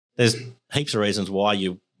there's heaps of reasons why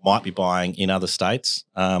you might be buying in other states.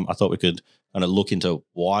 I thought we could kind of look into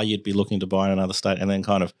why you'd be looking to buy in another state and then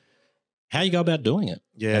kind of how you go about doing it.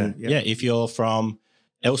 Yeah. If you're from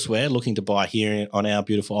elsewhere looking to buy here on our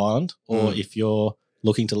beautiful island, or if you're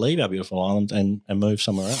looking to leave our beautiful island and move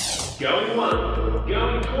somewhere else. Going once,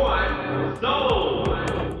 going twice, sold!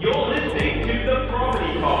 You're listening to The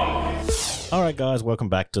Property Pod. All right, guys, welcome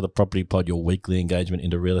back to The Property Pod, your weekly engagement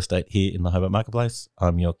into real estate here in the Hobart Marketplace.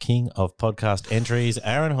 I'm your king of podcast entries,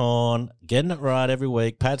 Aaron Horn, getting it right every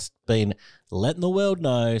week. Pat's been letting the world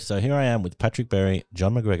know. So here I am with Patrick Berry,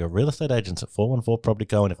 John McGregor, real estate agents at 414 Property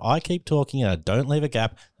Co. And if I keep talking and I don't leave a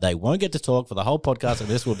gap, they won't get to talk for the whole podcast. And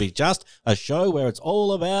this will be just a show where it's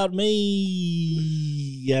all about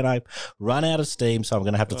me. And I run out of steam, so I'm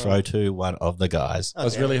going to have to throw to one of the guys. I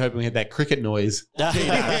was really hoping we had that cricket noise.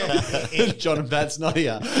 John and Pat's not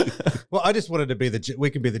here. Well, I just wanted to we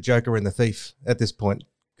can be the Joker and the thief at this point.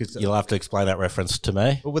 You'll have to explain that reference to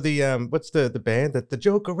me. Well, with the what's the band that the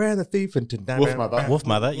Joker and the thief and Wolf Mother. Wolf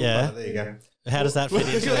Mother, yeah. There you go. How does that fit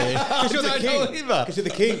into? Because you're the king. Because you're the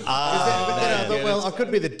king. I thought, well, I could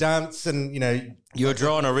be the dance, and you were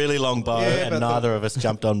drawing a really long bow, and neither of us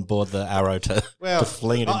jumped on board the arrow to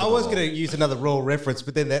fling it. I was going to use another Raw reference,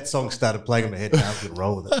 but then that song started playing in my head, and I was going to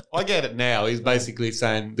roll with it. I get it now. He's basically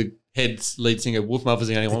saying the head's lead singer Wolf Mother's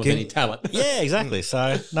the only one with any talent. Yeah, exactly.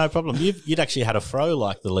 So no problem. You'd actually had a fro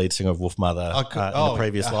like the lead singer of Wolf Mother in the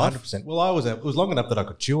previous life. 100%. Well, it was long enough that I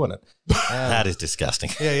could chew on it. That is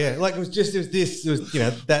disgusting. Yeah. Like it was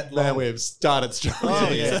that long. Now we've started strong. Oh,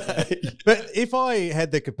 yeah. But if I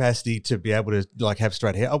had the capacity to be able to like have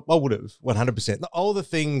straight hair, I would have 100%. All the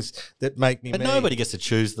things that make me. But nobody gets to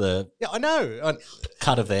choose the. Yeah, I know.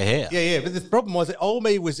 Cut of their hair. Yeah. But the problem was that old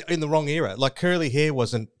me was in the wrong era. Like curly hair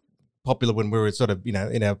wasn't popular when we were sort of in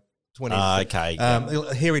our 20s. Okay.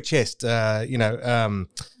 Hairy chest. Wait. You're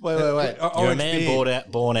a man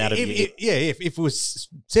born out of you. If it was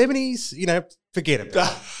 70s, forget it.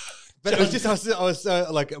 But it was just I was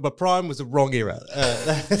like my prime was the wrong era.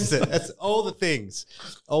 That's it. That's all the things.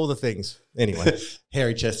 Anyway,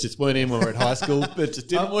 hairy chest just weren't in when we were in high school, but it just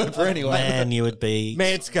didn't work for anyone. Man, you would be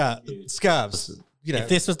scarves. If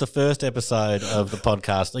this was the first episode of the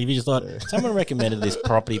podcast, if you just thought someone recommended this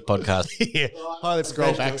property podcast, highly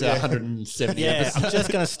scroll back to 170 episodes. I'm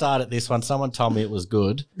just going to start at this one. Someone told me it was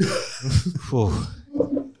good.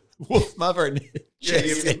 Wolf Mother and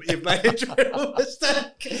you've made a terrible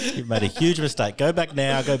mistake. You've made a huge mistake. Go back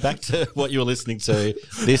now. Go back to what you were listening to.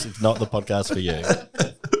 This is not the podcast for you.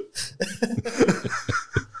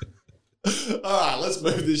 All right, let's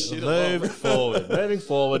move this shit Moving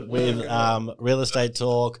forward with real estate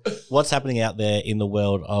talk. What's happening out there in the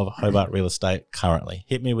world of Hobart real estate currently?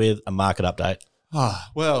 Hit me with a market update.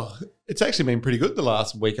 Well, it's actually been pretty good the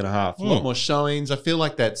last week and a half. A lot more showings. I feel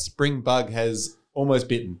like that spring bug has almost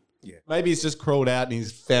bitten. Yeah. Maybe he's just crawled out and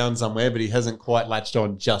he's found somewhere, but he hasn't quite latched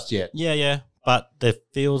on just yet. Yeah. But there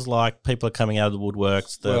feels like people are coming out of the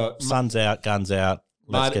woodworks. The sun's out, guns out.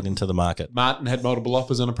 Let's get into the market. Martin had multiple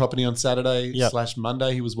offers on a property on Saturday /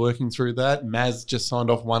 Monday. He was working through that. Maz just signed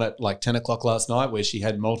off one at like 10 o'clock last night where she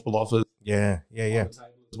had multiple offers. Yeah. As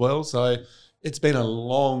well. So it's been a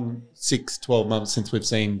long 6-12 months since we've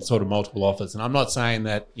seen sort of multiple offers. And I'm not saying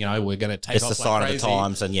that, we're going to take it's off the sign like of the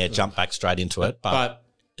times and jump back straight into it. But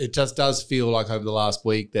it just does feel like over the last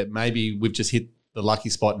week that maybe we've just hit the lucky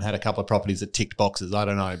spot and had a couple of properties that ticked boxes. I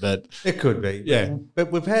don't know, but it could be. Yeah.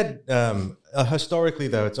 But we've had historically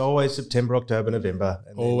though, it's always September, October, November,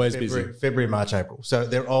 and always February, March, April. So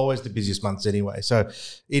they're always the busiest months anyway. So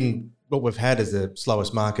in what we've had is the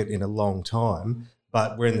slowest market in a long time.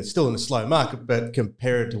 But we're still in a slow market, but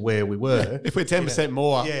compared to where we were. If we're 10%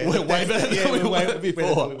 more, we're way better than we were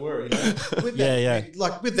before. With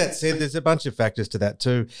that said, there's a bunch of factors to that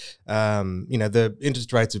too. The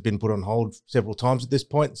interest rates have been put on hold several times at this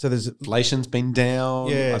point. So there's inflation's been down.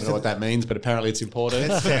 Yeah, I don't know what that means, but apparently it's important.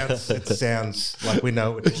 It sounds like we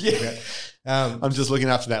know what we're talking about. I'm just looking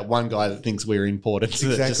after that one guy that thinks we're important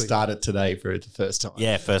that just started today for the first time.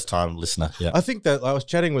 Yeah, first time listener. Yeah, I think that I was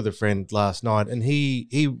chatting with a friend last night, and he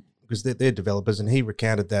because they're developers, and he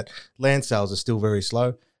recounted that land sales are still very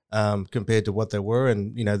slow compared to what they were,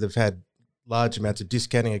 and they've had large amounts of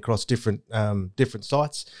discounting across different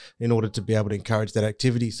sites in order to be able to encourage that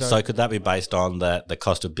activity. So could that be based on the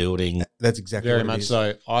cost of building? That's exactly very what much it is.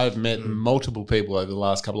 so. I've met multiple people over the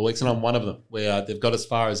last couple of weeks, and I'm one of them, where they've got as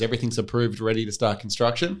far as everything's approved, ready to start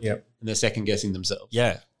construction. Yep. And they're second guessing themselves.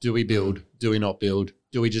 Yeah. Do we build? Do we not build?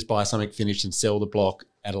 Do we just buy something finished and sell the block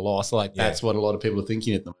at a loss? That's what a lot of people are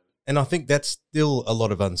thinking at the moment. And I think that's still a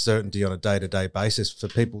lot of uncertainty on a day-to-day basis for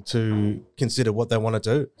people to consider what they want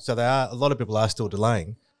to do. So a lot of people are still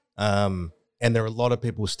delaying. And there are a lot of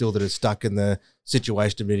people still that are stuck in the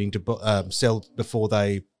situation of needing to sell before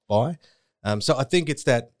they buy. So I think it's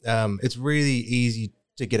that it's really easy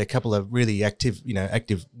to get a couple of really active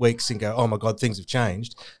weeks and go, oh my God, things have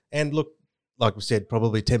changed. And look, like we said,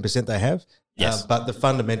 probably 10% they have. Yes. But the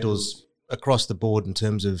fundamentals across the board in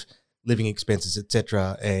terms of living expenses, et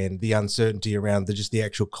cetera, and the uncertainty around just the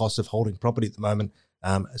actual cost of holding property at the moment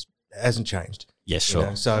hasn't changed. Yes,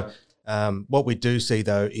 sure. So what we do see,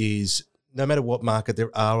 though, is no matter what market,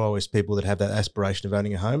 there are always people that have that aspiration of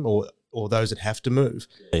owning a home or those that have to move.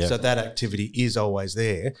 Yeah. So that activity is always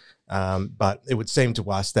there. But it would seem to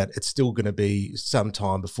us that it's still going to be some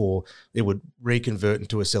time before it would reconvert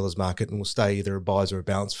into a seller's market and will stay either a buyer's or a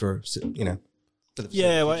balance for the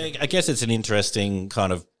Yeah, well, I guess it's an interesting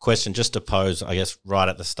kind of question just to pose, I guess, right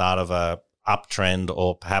at the start of a uptrend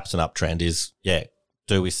or perhaps an uptrend is,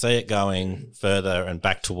 do we see it going further and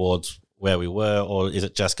back towards where we were, or is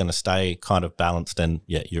it just going to stay kind of balanced and,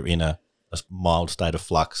 you're in a mild state of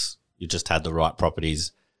flux? You just had the right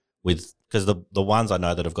properties because the ones I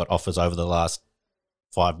know that have got offers over the last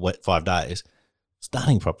 5 days,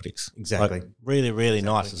 stunning properties. Exactly. Like, really, really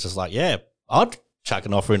nice. It's just like, I'd chuck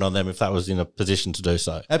an offer in on them if that was in a position to do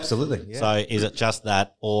so. Absolutely. Yeah. So is it just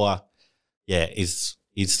that, or is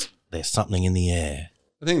there something in the air?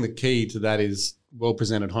 I think the key to that is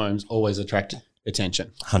well-presented homes always attract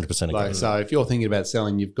attention. 100% agree. Like, so if you're thinking about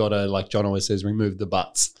selling, you've got to, like John always says, remove the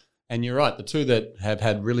buts. And you're right, the two that have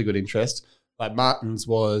had really good interest, like Martin's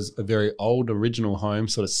was a very old original home,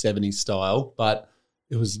 sort of 70s style, but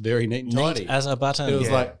it was very neat and tidy. Neat as a button. It was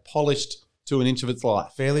like polished to an inch of its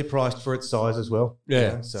life. Fairly priced for its size as well.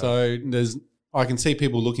 Yeah. So I can see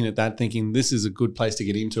people looking at that thinking this is a good place to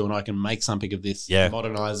get into and I can make something of this,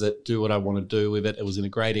 modernize it, do what I want to do with it. It was in a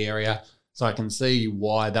great area. So I can see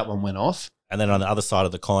why that one went off. And then on the other side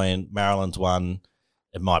of the coin, Marilyn's one,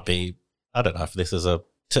 it might be, I don't know if this is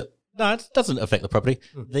no, it doesn't affect the property.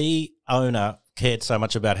 The owner cared so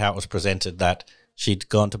much about how it was presented that she'd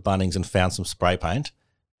gone to Bunnings and found some spray paint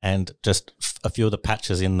and just a few of the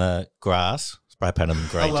patches in the grass, spray painted them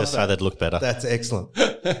green just so they'd look better. That's excellent.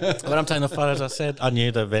 When I'm taking the photos, I knew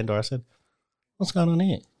the vendor, I said, what's going on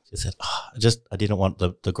here? She said, I didn't want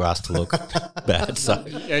the grass to look bad. So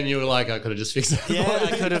And you were like, I could have just fixed it. yeah,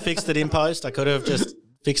 I could have fixed it in post. I could have just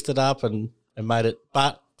fixed it up and made it.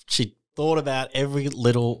 But she thought about every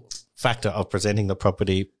little factor of presenting the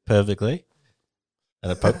property perfectly.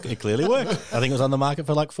 And it clearly worked. I think it was on the market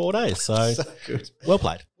for like 4 days. So good. Well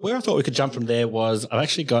played. Where I thought we could jump from there was I've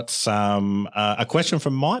actually got a question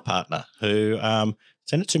from my partner who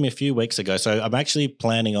sent it to me a few weeks ago. So I'm actually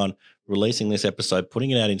planning on releasing this episode, putting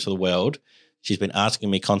it out into the world. She's been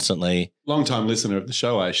asking me constantly. Long-time listener of the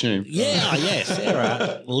show, I assume. Yeah,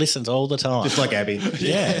 Sarah listens all the time. Just like Abby.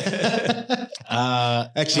 Yeah.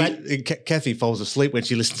 Actually, Kathy falls asleep when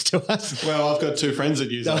she listens to us. Well, I've got 2 friends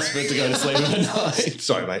that use us to go to sleep at night.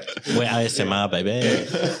 Sorry, mate. We're ASMR, baby.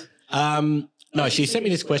 No, she sent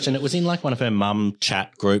me this question. It was in like one of her mum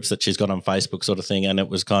chat groups that she's got on Facebook sort of thing, and it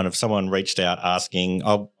was kind of someone reached out asking,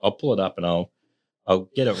 I'll pull it up and I'll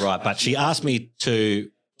get it right. But she asked me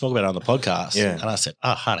to talk about it on the podcast. Yeah. And I said,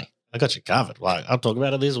 honey, I got you covered. Like, I'll talk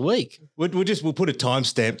about it this week. We'll put a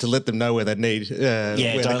timestamp to let them know where they need.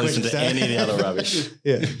 Don't listen to any of the other rubbish.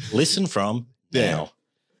 Yeah. Listen from now.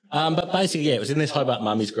 But basically, it was in this Hobart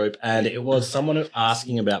Mummies group, and it was someone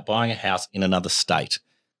asking about buying a house in another state.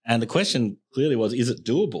 And the question clearly was, is it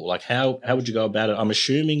doable? Like, how would you go about it? I'm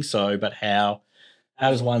assuming so, but how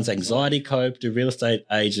does one's anxiety cope? Do real estate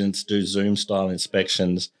agents do Zoom-style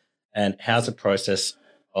inspections? And how's the process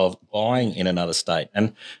of buying in another state?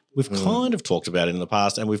 And we've kind of talked about it in the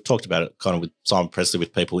past, and we've talked about it kind of with Simon Presley,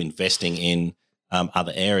 with people investing in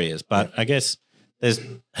other areas. But I guess there's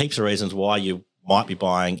heaps of reasons why you might be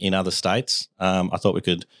buying in other states. I thought we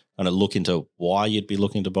could kind of look into why you'd be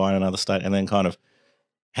looking to buy in another state and then kind of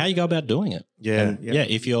how you go about doing it. Yeah.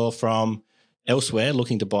 If you're from elsewhere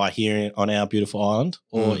looking to buy here on our beautiful island,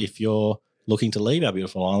 or if you're looking to leave our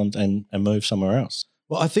beautiful island and move somewhere else.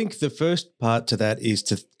 Well, I think the first part to that is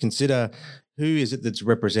to consider who is it that's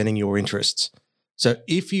representing your interests. So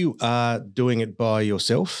if you are doing it by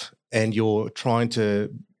yourself and you're trying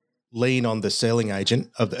to lean on the selling agent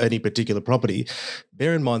of any particular property,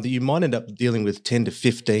 bear in mind that you might end up dealing with 10 to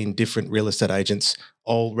 15 different real estate agents,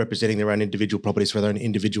 all representing their own individual properties for their own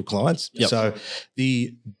individual clients. Yep. So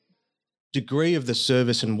the degree of the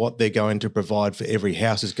service and what they're going to provide for every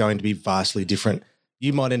house is going to be vastly different.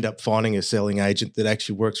 You might end up finding a selling agent that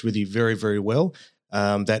actually works with you very, very well,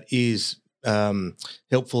 that is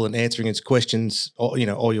helpful in answering its questions,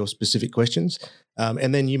 all your specific questions.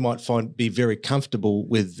 And then you might be very comfortable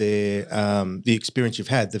with their the experience you've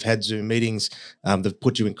had. They've had Zoom meetings. They've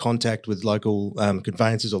put you in contact with local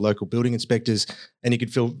conveyancers or local building inspectors, and you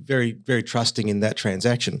could feel very, very trusting in that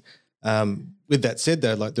transaction. With that said,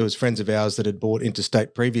 though, like there was friends of ours that had bought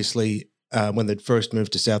interstate previously when they'd first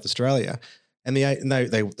moved to South Australia, and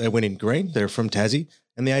they went in green. They're from Tassie,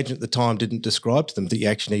 and the agent at the time didn't describe to them that you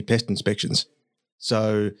actually need pest inspections.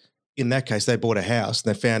 So in that case, they bought a house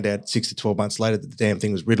and they found out 6 to 12 months later that the damn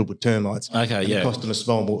thing was riddled with termites. Okay, It cost them a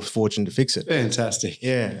small fortune to fix it. Fantastic.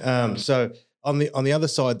 Yeah. So on the other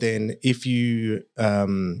side, then, if you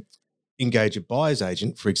engage a buyer's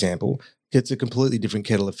agent, for example, it's a completely different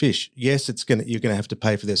kettle of fish. Yes, you're gonna have to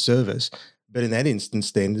pay for their service, but in that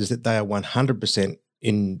instance, then is that they are 100%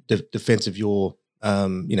 in defence of your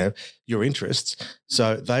your interests.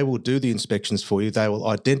 So they will do the inspections for you. They will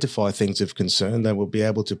identify things of concern. They will be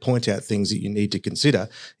able to point out things that you need to consider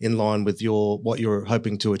in line with what you're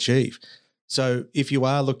hoping to achieve. So if you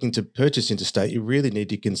are looking to purchase interstate, you really need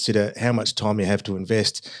to consider how much time you have to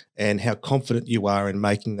invest and how confident you are in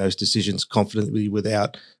making those decisions confidently with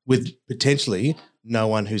potentially no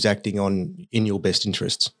one who's acting in your best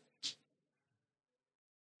interests.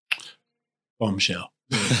 Bombshell.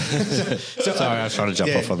 Sorry, I was trying to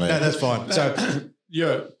jump off on that. No, that's fine. So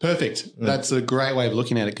Yeah, perfect. That's a great way of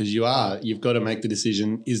looking at it because you've got to make the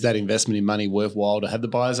decision, is that investment in money worthwhile to have the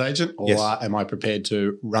buyer's agent or am I prepared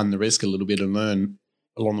to run the risk a little bit and learn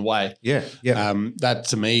along the way? Yeah. That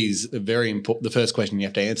to me is a very important, the first question you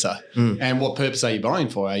have to answer. And what purpose are you buying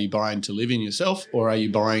for? Are you buying to live in yourself or are you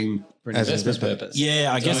buying for an investment purpose?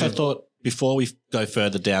 Yeah, I guess I thought before we go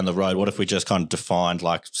further down the road, what if we just kind of defined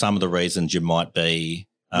like some of the reasons you might be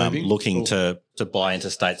looking to buy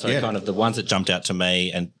interstate? So kind of the ones that jumped out to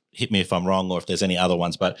me, and hit me if I'm wrong or if there's any other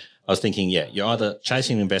ones, but I was thinking, you're either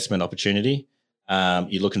chasing an investment opportunity,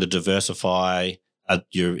 you're looking to diversify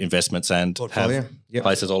your investments and portfolio. Have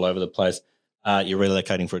places all over the place. You're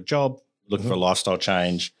relocating for a job, looking for a lifestyle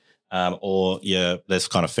change, or there's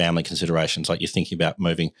kind of family considerations, like you're thinking about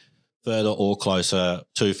moving further or closer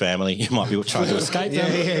to family. You might be trying to escape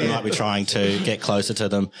them. You might be trying to get closer to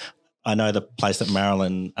them. I know the place that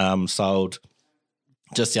Marilyn sold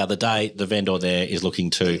just the other day, the vendor there is looking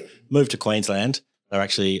to move to Queensland. They're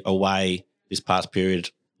actually away this past period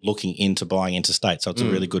looking into buying interstate. So it's a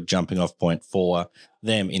really good jumping off point for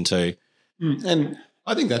them into. And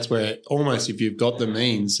I think that's where almost if you've got the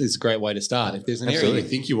means, it's a great way to start. If there's an area you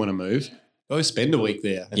think you want to move, go spend a week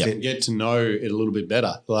there and get to know it a little bit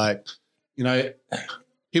better. Like,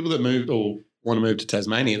 people that move or want to move to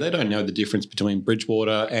Tasmania, they don't know the difference between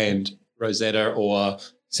Bridgewater and Rosetta or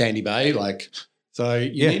Sandy Bay. So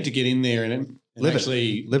you need to get in there and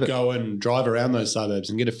actually go and drive around those suburbs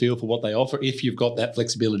and get a feel for what they offer if you've got that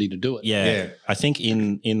flexibility to do it. Yeah. I think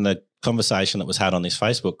in the conversation that was had on this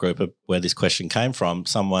Facebook group where this question came from,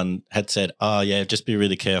 someone had said, just be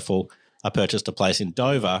really careful. I purchased a place in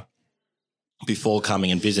Dover before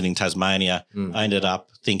coming and visiting Tasmania. I ended up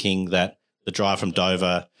thinking that the drive from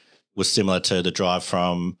Dover was similar to the drive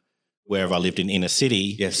from wherever I lived in inner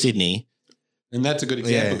city, Sydney. And that's a good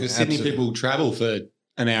example because Sydney people travel for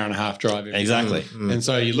an hour and a half drive. Exactly. And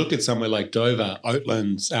so you look at somewhere like Dover,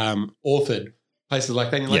 Oatlands, Orford, places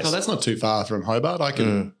like that, and you're like, that's not too far from Hobart. I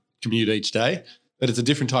can commute each day, but it's a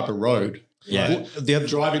different type of road. Yeah.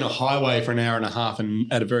 Driving a highway for an hour and a half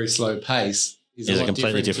and at a very slow pace is a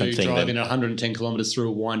completely different thing. Driving 110 kilometres through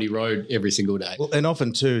a windy road every single day. Well, and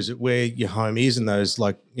often too is where your home is in those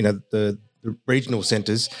the regional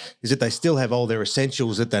centres is that they still have all their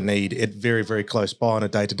essentials that they need at very, very close by on a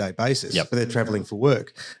day-to-day basis. But they're travelling for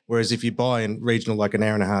work. Whereas if you buy in regional like an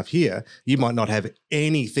hour and a half here, you might not have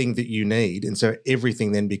anything that you need, and so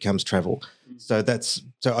everything then becomes travel. So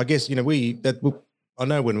I guess I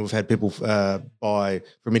know when we've had people buy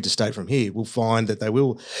from interstate from here, we'll find that they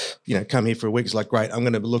will, come here for a week. It's like, great, I'm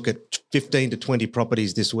going to look at 15 to 20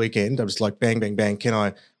 properties this weekend. I'm just like, bang, bang, bang. Can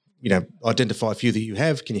I, identify a few that you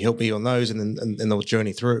have? Can you help me on those? And then they'll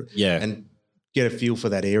journey through and get a feel for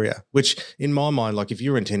that area, which in my mind, like if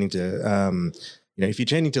you're intending to, if you're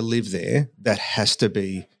intending to live there, that has to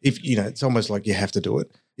be, it's almost like you have to do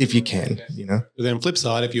it if you can, But then flip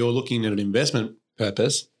side, if you're looking at an investment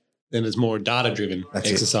purpose, then it's more a data-driven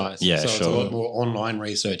exercise. Yeah, so it's a lot more online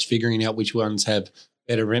research, figuring out which ones have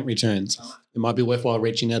better rent returns. It might be worthwhile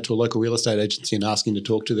reaching out to a local real estate agency and asking to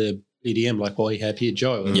talk to their BDM, like what you have here,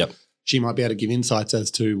 Joe. She might be able to give insights as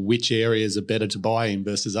to which areas are better to buy in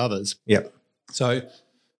versus others. So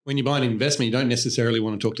when you buy an investment, you don't necessarily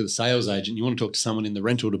want to talk to the sales agent. You want to talk to someone in the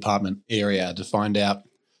rental department area to find out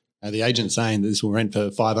the agent's saying that this will rent for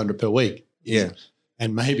 $500 per week.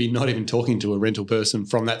 and maybe not even talking to a rental person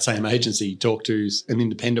from that same agency, talk to an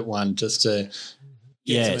independent one just to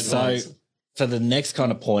get some advice. So the next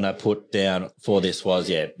kind of point I put down for this was,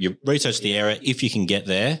 you research the area. If you can get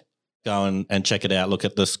there, go and check it out. Look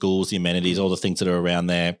at the schools, the amenities, all the things that are around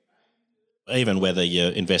there. Even whether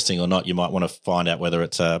you're investing or not, you might want to find out whether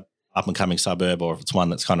it's a up-and-coming suburb or if it's one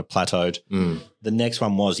that's kind of plateaued. The next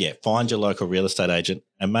one was, find your local real estate agent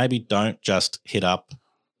and maybe don't just hit up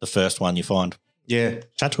the first one you find. Yeah.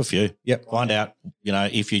 Chat to a few. Yep. Find out,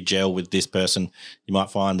 if you gel with this person, you might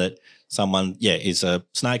find that someone, is a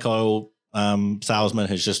snake oil salesman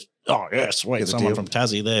who's just, sweet, someone from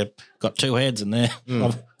Tassie, they've got 2 heads and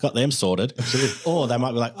I've got them sorted. Absolutely. Or they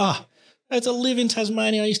might be like, it's a live in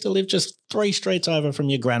Tasmania. I used to live just 3 streets over from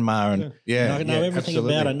your grandma and I know everything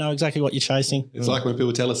about it, know exactly what you're chasing. It's like when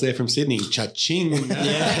people tell us they're from Sydney, cha-ching. Let's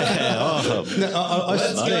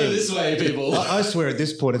go this way, people. I swear at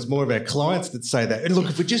this point it's more of our clients that say that. And look,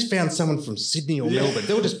 if we just found someone from Sydney or Melbourne,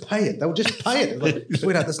 they'll just pay it. They'll just pay it. Like,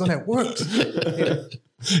 sweetheart, that's not how it works.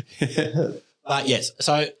 But yes,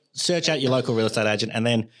 so search out your local real estate agent. And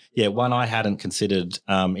then, one I hadn't considered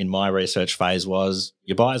in my research phase was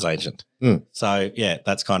your buyer's agent. So,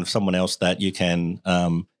 that's kind of someone else that you can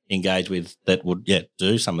engage with that would,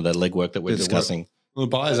 do some of the legwork that we're discussing. Well,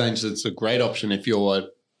 buyer's agent is a great option if you're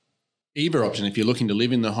looking to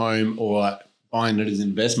live in the home or buying it as an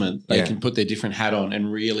investment. They can put their different hat on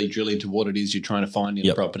and really drill into what it is you're trying to find in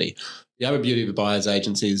a property. The other beauty of a buyer's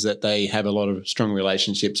agency is that they have a lot of strong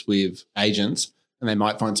relationships with agents, and they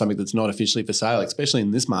might find something that's not officially for sale, especially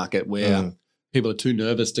in this market where people are too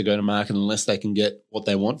nervous to go to market unless they can get what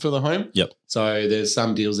they want for the home. Yep. So there's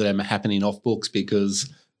some deals that are happening off books because,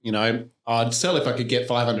 I'd sell if I could get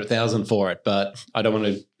 $500,000 for it, but I don't want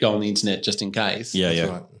to go on the internet just in case.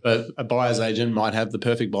 Right. But a buyer's agent might have the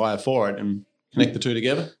perfect buyer for it and connect the two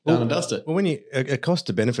together, done and dusted. Well, when a cost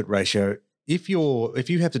to benefit ratio, if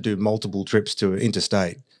you have to do multiple trips to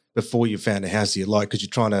interstate before you've found a house that you like because you're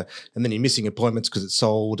trying to, and then you're missing appointments because it's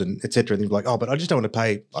sold and et cetera, and you're like, but I just don't want to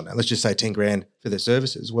pay, let's just say $10,000 for their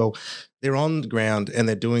services. Well, they're on the ground and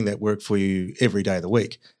they're doing that work for you every day of the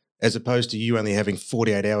week, as opposed to you only having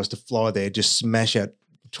 48 hours to fly there, just smash out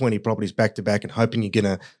 20 properties back to back and hoping you're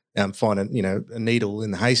going to find a needle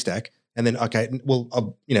in the haystack. And then, I've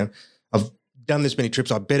done this many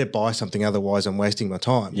trips, I better buy something, otherwise I'm wasting my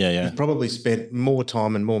time. You've probably spent more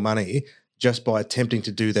time and more money just by attempting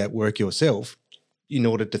to do that work yourself in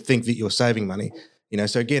order to think that you're saving money.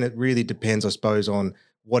 So again, it really depends, I suppose, on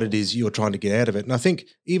what it is you're trying to get out of it. And I think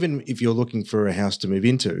even if you're looking for a house to move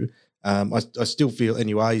into, I still feel, and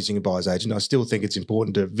you are using a buyer's agent, I still think it's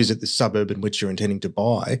important to visit the suburb in which you're intending to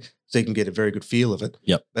buy so you can get a very good feel of it.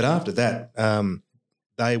 Yep. But after that,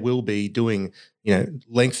 they will be doing,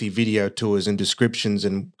 lengthy video tours and descriptions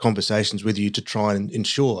and conversations with you to try and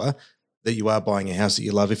ensure that you are buying a house that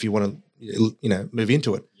you love if you want to, move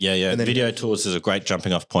into it. Yeah. And then Video tours is a great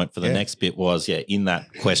jumping off point for the next bit was, in that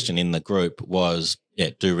question in the group was,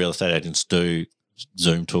 do real estate agents do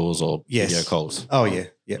Zoom tours or video calls? Oh, yeah.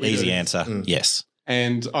 Easy answer, yes.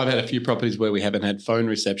 And I've had a few properties where we haven't had phone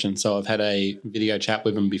reception. So I've had a video chat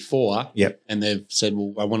with them before. Yep. And they've said,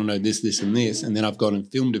 well, I want to know this, this, and this. And then I've gone and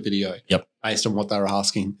filmed a video based on what they were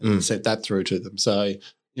asking and sent that through to them. So,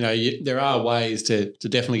 there are ways to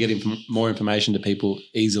definitely get more information to people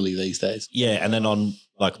easily these days. Yeah. And then on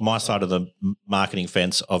my side of the marketing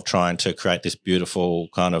fence of trying to create this beautiful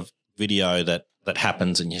kind of video that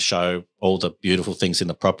happens and you show all the beautiful things in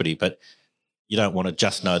the property, but you don't want to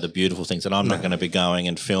just know the beautiful things, and I'm not going to be going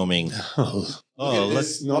and filming.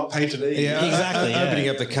 Let's not painted either. Yeah, exactly. Opening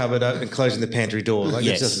up the cupboard and closing the pantry door.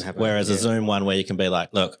 It doesn't happen. Whereas a Zoom one where you can be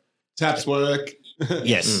like, look. Taps work.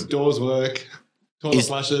 Yes. Doors work. Toilet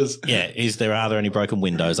flushes. Yeah. Are there any broken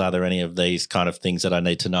windows? Are there any of these kind of things that I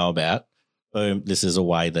need to know about? Boom. This is a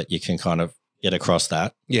way that you can kind of get across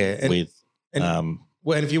that. Yeah.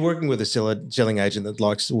 And if you're working with a selling agent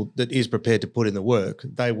that is prepared to put in the work,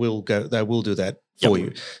 they will do that for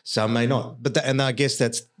you. Some may not, and I guess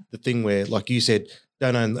that's the thing where, like you said,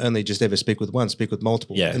 don't only just ever speak with one, speak with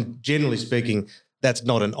multiple. Yeah. And generally speaking, that's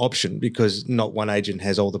not an option because not one agent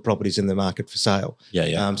has all the properties in the market for sale.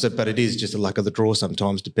 Yeah. But it is just a luck of the draw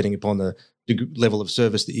sometimes, depending upon the level of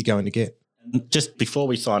service that you're going to get. Just before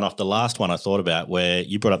we sign off, the last one I thought about where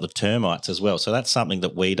you brought up the termites as well. So that's something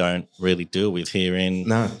that we don't really deal with here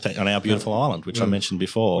on our beautiful island, which I mentioned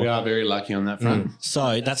before. We are very lucky on that front.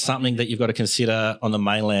 So that's something that you've got to consider on the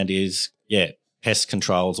mainland is, pest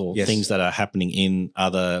controls or things that are happening in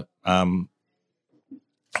other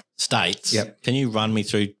states. Yep. Can you run me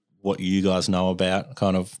through what you guys know about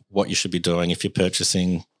kind of what you should be doing if you're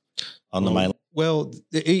purchasing on the mainland? Well,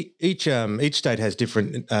 each state has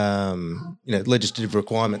different legislative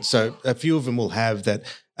requirements. So a few of them will have that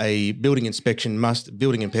a building and pest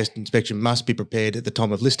inspection must be prepared at the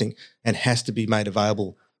time of listing and has to be made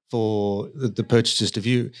available for the purchasers to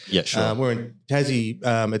view. Yeah, sure. Where in Tassie,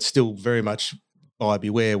 it's still very much buyer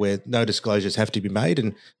beware, where no disclosures have to be made,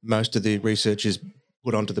 and most of the research is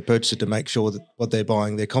put onto the purchaser to make sure that what they're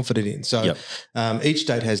buying they're confident in. So each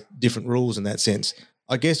state has different rules in that sense.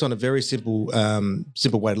 I guess on a very simple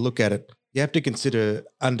way to look at it, you have to consider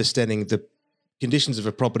understanding the conditions of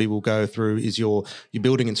a property will go through is your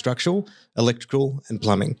building and structural, electrical and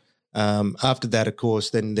plumbing. After that, of course,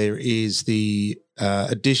 then there is the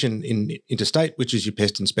addition in interstate, which is your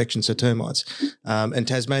pest inspection, so termites. And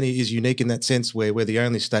Tasmania is unique in that sense where we're the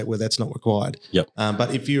only state where that's not required. Yep.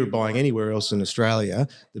 But if you're buying anywhere else in Australia,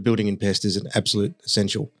 the building and pest is an absolute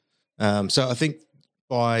essential. So I think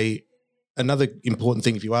another important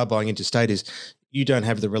thing if you are buying interstate is you don't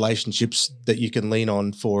have the relationships that you can lean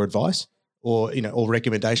on for advice or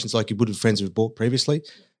recommendations like you would with friends who've bought previously.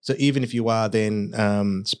 So even if you are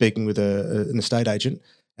then speaking with an estate agent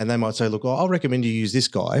and they might say, look, I'll recommend you use this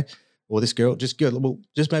guy or this girl, just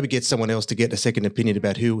maybe get someone else to get a second opinion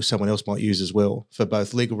about who someone else might use as well for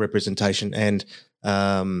both legal representation and,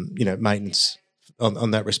 maintenance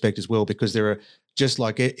on that respect as well, because there are, just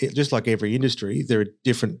like every industry, there are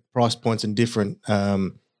different price points and different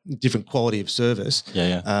quality of service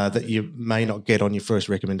that you may not get on your first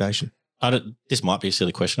recommendation. This might be a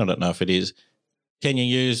silly question. I don't know if it is. Can you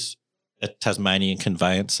use a Tasmanian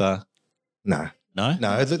conveyancer? No. No?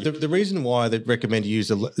 No. The reason why they recommend you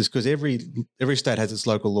use is because every state has its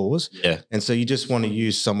local laws. Yeah. And so you just want to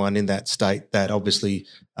use someone in that state that obviously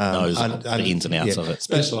knows the ins and outs of it.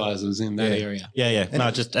 Specialises in that area. Yeah.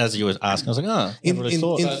 No, just as you were asking, I was like, never really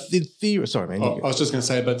thought. In theory, sorry, man. I was just going to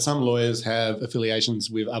say, but some lawyers have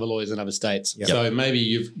affiliations with other lawyers in other states. Yep. So maybe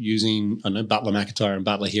you're using, Butler McIntyre and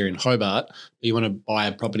Butler here in Hobart, but you want to buy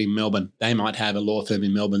a property in Melbourne. They might have a law firm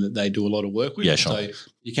in Melbourne that they do a lot of work with. Yeah, sure. So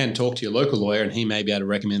you can talk to your local lawyer and he may be able to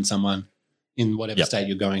recommend someone in whatever state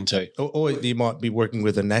you're going to. Or you might be working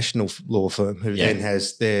with a national law firm who then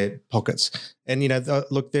has their pockets. And,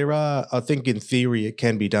 look, there are, I think in theory it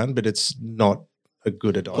can be done, but it's not a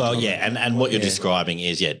good advice. Well, and what you're describing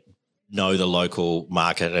is, know the local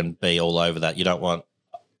market and be all over that. You don't want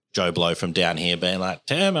Joe Blow from down here being like,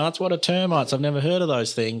 termites, what are termites? I've never heard of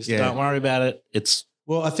those things. Yeah. Don't worry about it.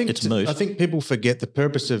 I think people forget the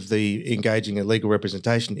purpose of the engaging a legal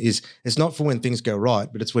representation is it's not for when things go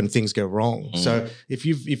right, but it's when things go wrong. So if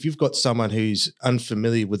you've got someone who's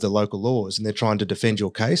unfamiliar with the local laws and they're trying to defend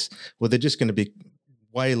your case, well, they're just going to be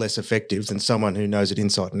way less effective than someone who knows it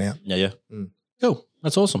inside and out. Yeah. Cool.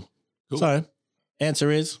 That's awesome. Cool. So,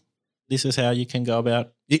 answer is, this is how you can go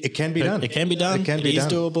about. It can be done. It can be done. It is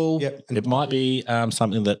doable. Yep. It might be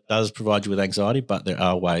something that does provide you with anxiety, but there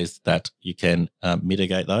are ways that you can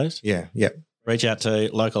mitigate those. Yeah. Yep. Reach out to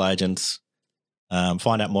local agents,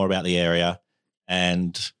 find out more about the area,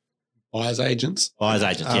 and buyers agents.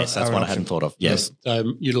 Yes, that's one I hadn't thought of. Yes.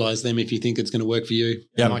 So utilise them if you think it's going to work for you.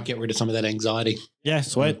 You might get rid of some of that anxiety. Yeah,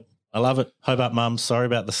 sweet. I love it. Hobart Mum, sorry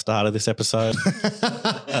about the start of this episode.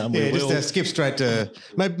 Just skip straight to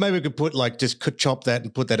maybe we could put just chop that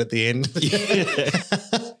and put that at the end.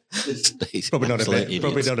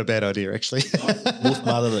 Probably not a bad idea, actually. Wolf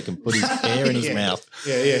mother that can put his hair in his mouth.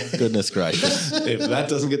 Yeah. Goodness gracious. If that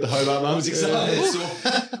doesn't get the Hobart Mums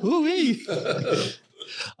excited. Ooh-wee.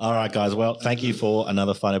 All right, guys. Well, thank you for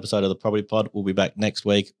another fun episode of the Property Pod. We'll be back next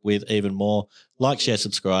week with even more. Like, share,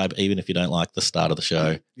 subscribe, even if you don't like the start of the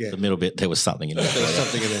show. Yeah. The middle bit, there was something in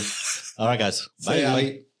it. All right, guys.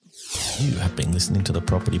 Bye. You have been listening to the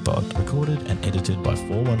Property Pod, recorded and edited by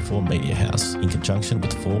 414 Media House in conjunction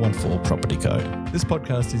with 414 Property Code. This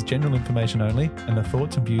podcast is general information only, and the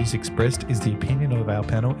thoughts and views expressed is the opinion of our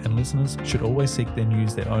panel, and listeners should always seek then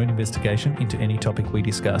use their own investigation into any topic we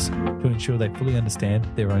discuss to ensure they fully understand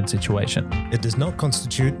their own situation. It does not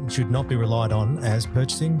constitute and should not be relied on as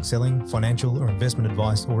purchasing, selling, financial or investment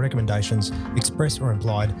advice or recommendations, express or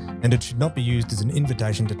implied, and it should not be used as an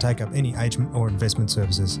invitation to take up any agent or investment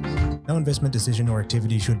services. No investment decision or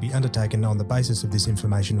activity should be undertaken on the basis of this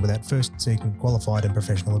information without first seeking qualified and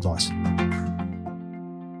professional advice.